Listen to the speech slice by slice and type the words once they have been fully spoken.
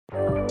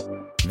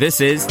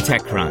This is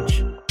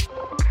TechCrunch.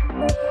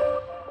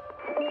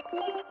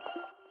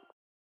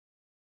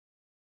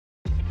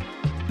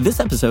 This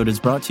episode is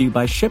brought to you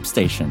by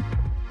ShipStation.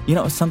 You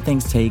know, some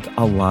things take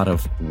a lot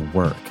of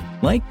work,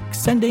 like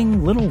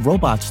sending little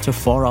robots to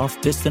far-off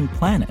distant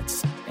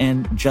planets.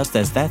 And just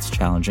as that's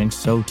challenging,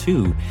 so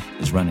too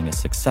is running a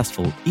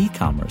successful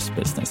e-commerce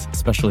business,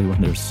 especially when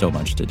there's so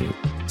much to do.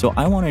 So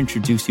I want to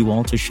introduce you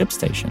all to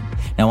ShipStation.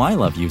 Now, I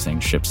love using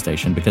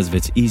ShipStation because of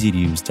its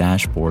easy-to-use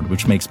dashboard,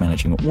 which makes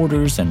managing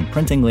orders and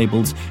printing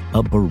labels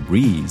a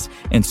breeze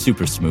and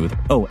super smooth.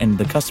 Oh, and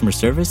the customer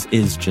service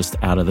is just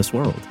out of this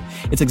world.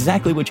 It's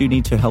exactly what you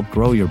need to help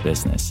grow your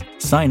business.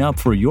 Sign up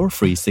for your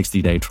free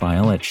 60-day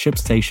trial at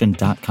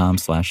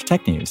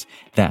shipstation.com/technews.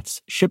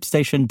 That's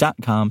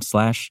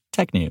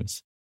shipstation.com/technews.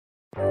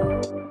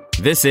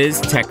 This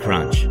is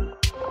TechCrunch.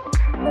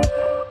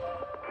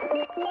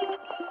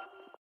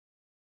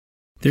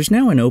 There's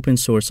now an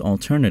open-source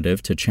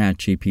alternative to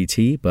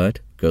ChatGPT, but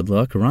good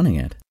luck running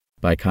it.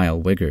 By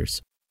Kyle Wiggers.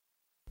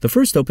 The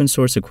first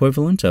open-source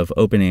equivalent of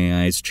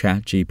OpenAI's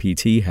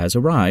ChatGPT has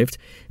arrived,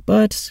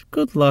 but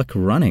good luck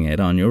running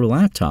it on your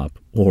laptop,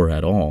 or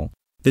at all.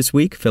 This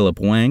week, Philip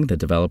Wang, the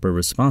developer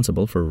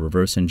responsible for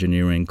reverse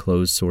engineering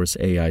closed-source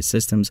AI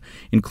systems,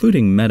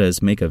 including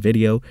Meta's Make a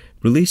Video,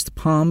 released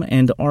PaLM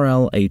and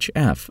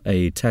RLHF,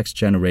 a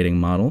text-generating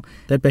model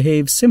that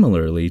behaves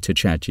similarly to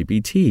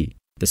ChatGPT.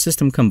 The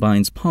system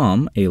combines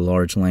PaLM, a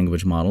large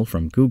language model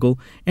from Google,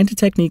 and a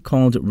technique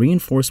called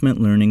reinforcement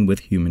learning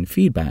with human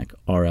feedback,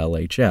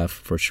 RLHF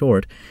for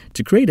short,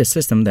 to create a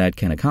system that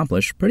can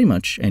accomplish pretty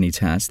much any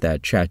task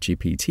that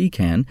ChatGPT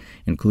can,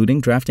 including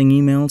drafting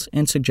emails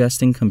and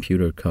suggesting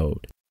computer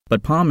code.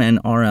 But PaLM and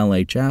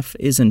RLHF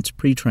isn't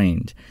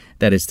pre-trained.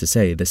 That is to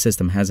say, the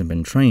system hasn't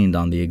been trained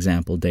on the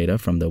example data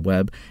from the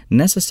web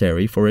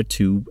necessary for it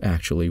to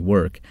actually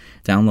work.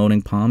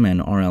 Downloading PaLM and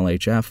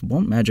RLHF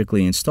won't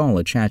magically install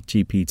a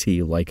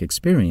ChatGPT-like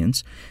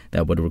experience.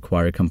 That would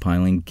require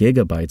compiling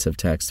gigabytes of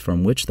text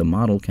from which the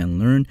model can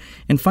learn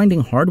and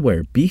finding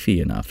hardware beefy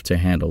enough to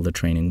handle the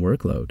training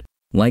workload.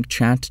 Like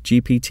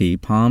ChatGPT,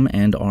 PaLM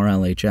and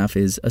RLHF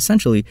is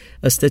essentially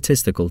a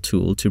statistical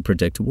tool to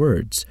predict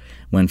words.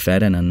 When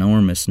fed an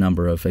enormous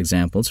number of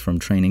examples from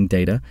training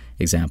data,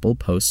 example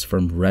posts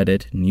from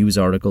Reddit, news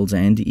articles,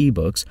 and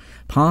ebooks,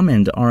 PaLM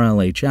and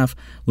RLHF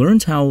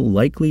learns how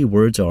likely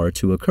words are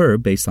to occur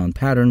based on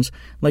patterns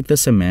like the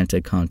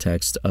semantic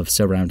context of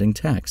surrounding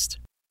text.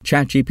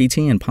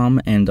 ChatGPT and PaLM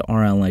and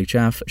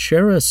RLHF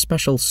share a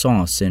special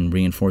sauce in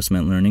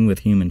reinforcement learning with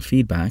human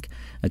feedback,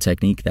 a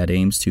technique that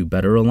aims to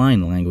better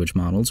align language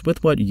models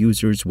with what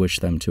users wish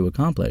them to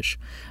accomplish.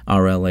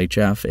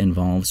 RLHF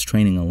involves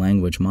training a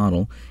language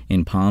model,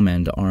 in PaLM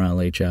and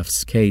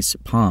RLHF's case,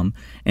 PaLM,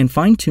 and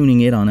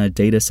fine-tuning it on a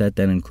dataset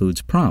that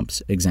includes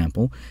prompts,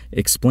 example,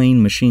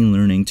 explain machine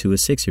learning to a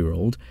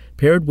 6-year-old,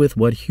 paired with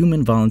what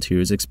human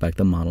volunteers expect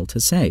the model to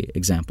say,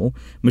 example,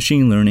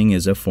 machine learning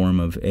is a form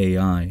of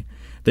AI.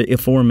 The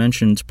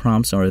aforementioned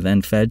prompts are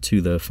then fed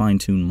to the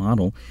fine-tuned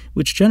model,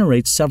 which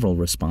generates several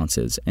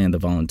responses, and the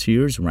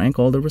volunteers rank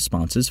all the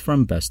responses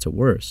from best to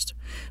worst.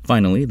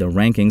 Finally, the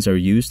rankings are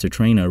used to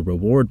train a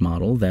reward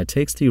model that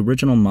takes the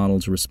original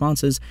model's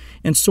responses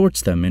and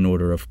sorts them in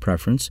order of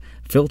preference,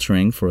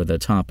 filtering for the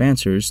top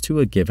answers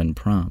to a given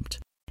prompt.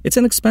 It's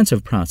an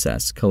expensive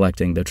process,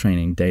 collecting the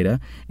training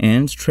data,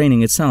 and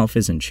training itself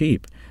isn't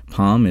cheap.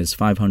 PaLM is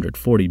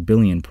 540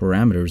 billion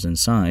parameters in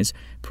size,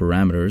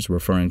 parameters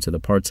referring to the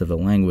parts of the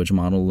language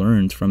model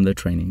learned from the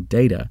training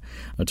data.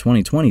 A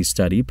 2020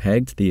 study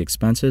pegged the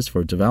expenses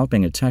for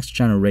developing a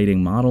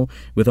text-generating model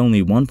with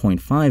only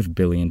 1.5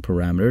 billion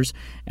parameters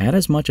at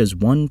as much as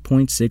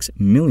 $1.6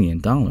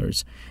 million.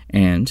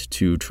 And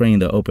to train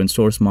the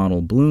open-source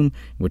model Bloom,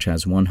 which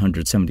has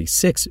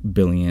 176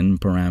 billion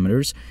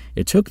parameters,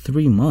 it took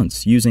 3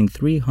 months using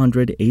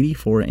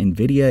 384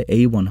 NVIDIA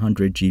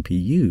A100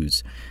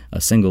 GPUs.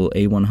 A single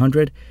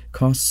A100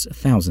 costs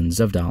thousands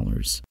of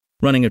dollars.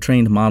 Running a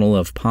trained model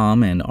of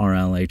PaLM and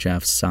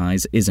RLHF's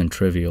size isn't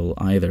trivial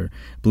either.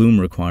 Bloom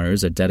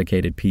requires a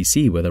dedicated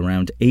PC with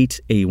around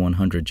 8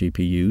 A100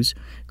 GPUs.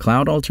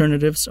 Cloud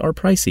alternatives are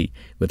pricey,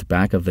 with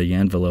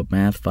back-of-the-envelope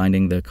math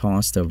finding the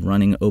cost of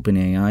running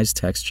OpenAI's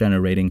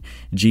text-generating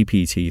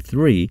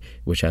GPT-3,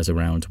 which has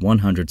around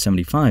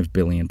 175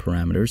 billion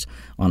parameters,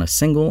 on a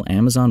single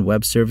Amazon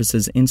Web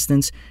Services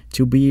instance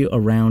to be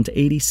around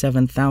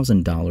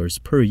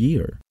 $87,000 per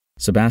year.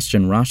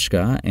 Sebastian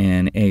Roschka,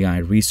 an AI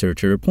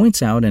researcher,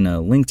 points out in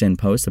a LinkedIn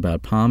post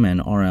about PaLM and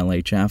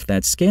RLHF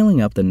that scaling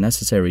up the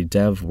necessary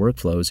dev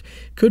workflows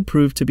could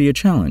prove to be a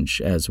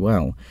challenge as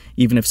well.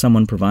 Even if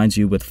someone provides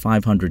you with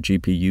 500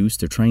 GPUs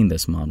to train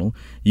this model,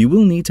 you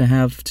will need to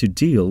have to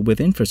deal with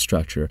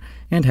infrastructure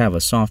and have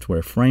a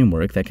software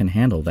framework that can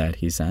handle that,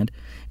 he said.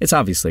 It's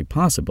obviously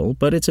possible,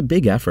 but it's a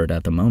big effort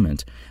at the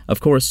moment. Of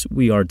course,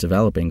 we are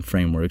developing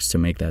frameworks to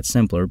make that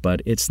simpler,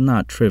 but it's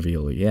not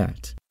trivial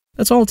yet.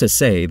 That's all to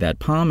say that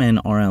PaLM and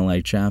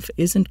RLHF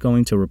isn't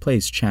going to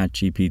replace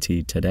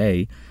ChatGPT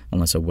today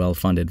unless a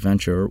well-funded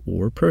venture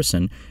or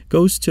person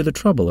goes to the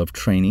trouble of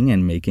training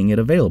and making it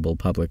available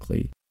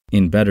publicly.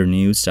 In better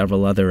news,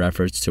 several other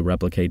efforts to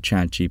replicate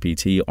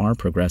ChatGPT are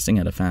progressing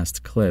at a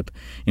fast clip,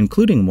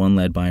 including one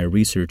led by a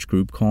research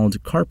group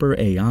called Carper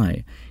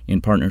AI,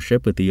 in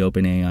partnership with the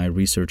OpenAI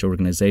research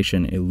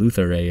organization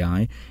Eleuther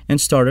AI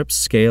and startups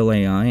Scale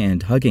AI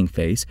and Hugging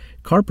Face.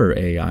 Carper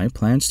AI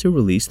plans to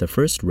release the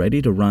first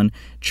ready-to-run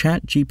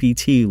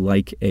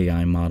ChatGPT-like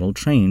AI model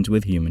trained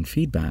with human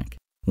feedback.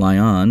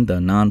 Lion, the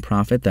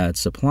nonprofit that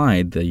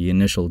supplied the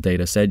initial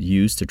dataset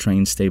used to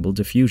train Stable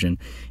Diffusion,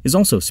 is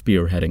also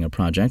spearheading a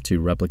project to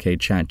replicate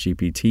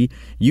ChatGPT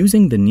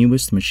using the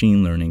newest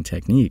machine learning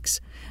techniques.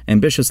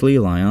 Ambitiously,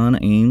 Lion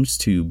aims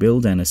to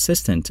build an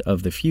assistant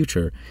of the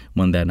future,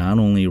 one that not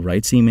only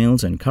writes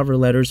emails and cover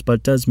letters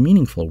but does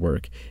meaningful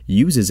work,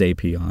 uses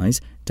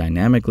APIs,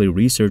 dynamically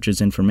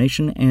researches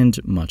information, and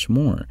much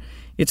more.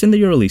 It's in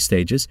the early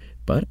stages,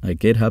 but a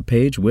GitHub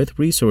page with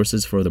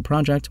resources for the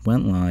project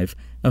went live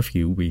a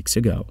few weeks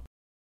ago.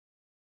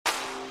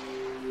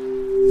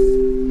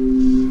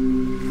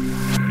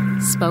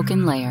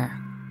 Spoken Layer.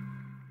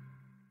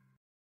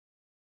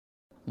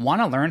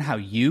 Want to learn how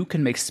you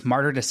can make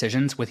smarter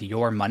decisions with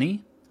your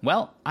money?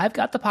 Well, I've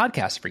got the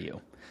podcast for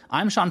you.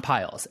 I'm Sean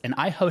Piles, and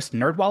I host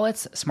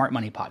NerdWallet's Smart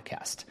Money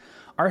Podcast.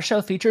 Our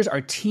show features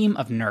our team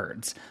of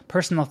nerds,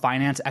 personal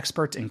finance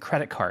experts in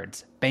credit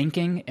cards,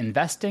 banking,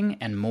 investing,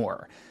 and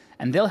more.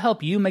 And they'll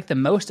help you make the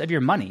most of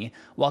your money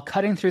while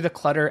cutting through the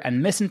clutter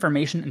and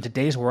misinformation in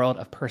today's world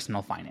of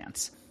personal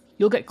finance.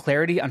 You'll get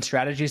clarity on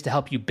strategies to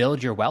help you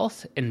build your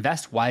wealth,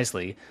 invest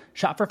wisely,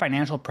 shop for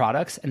financial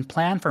products, and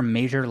plan for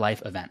major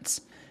life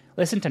events.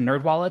 Listen to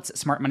NerdWallet's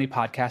Smart Money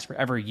Podcast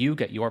wherever you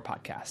get your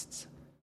podcasts.